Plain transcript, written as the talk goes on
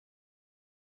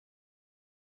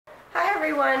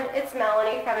everyone, it's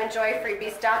Melanie from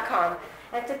EnjoyFreebies.com,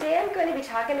 and today I'm going to be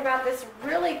talking about this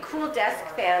really cool desk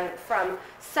fan from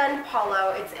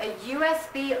Sunpolo. It's a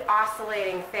USB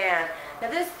oscillating fan.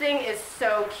 Now this thing is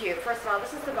so cute. First of all,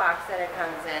 this is the box that it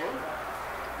comes in,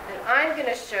 and I'm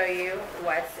going to show you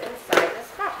what's inside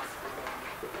this box.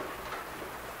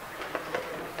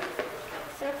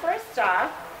 So first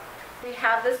off, we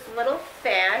have this little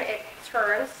fan. It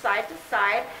turns side to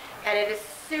side, and it is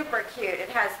super cute. It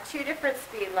has 2 different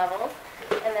speed levels,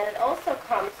 and then it also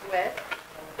comes with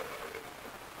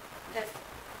this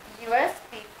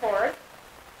USB port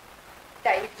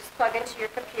that you just plug into your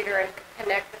computer and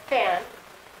connect the fan.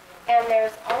 And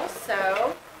there's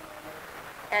also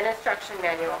an instruction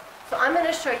manual. So I'm going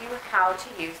to show you how to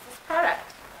use this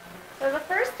product. So the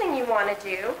first thing you want to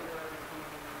do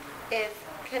is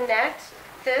connect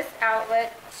this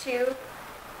outlet to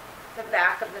the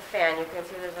back of the fan. You can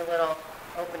see there's a little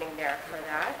opening there for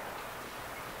that.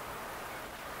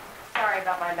 Sorry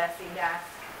about my messy desk.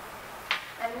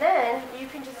 And then you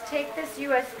can just take this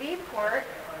USB port,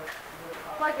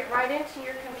 plug it right into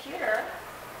your computer,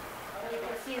 and you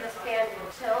can see this fan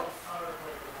tilts,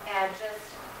 and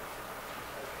just,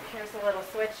 here's a little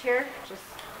switch here, just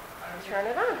turn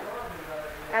it on.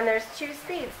 And there's 2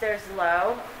 speeds. There's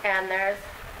low and there's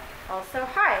also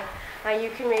high. Now you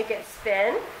can make it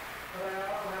spin.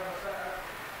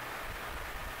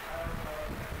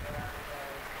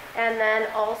 And then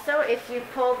also, if you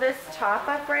pull this top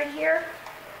up right here,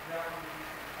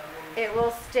 it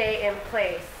will stay in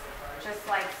place, just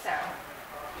like so.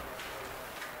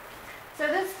 So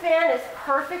this fan is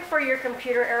perfect for your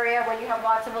computer area. When you have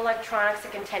lots of electronics,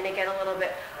 it can tend to get a little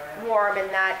bit warm in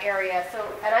that area. So,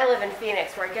 and I live in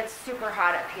Phoenix, where it gets super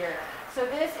hot up here. So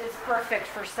this is perfect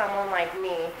for someone like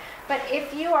me. But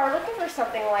if you are looking for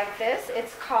something like this,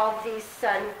 it's called the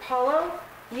Sunpolo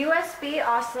USB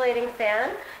oscillating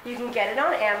fan. You can get it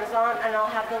on Amazon, and I'll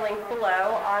have the link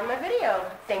below on my video.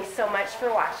 Thanks so much for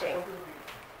watching.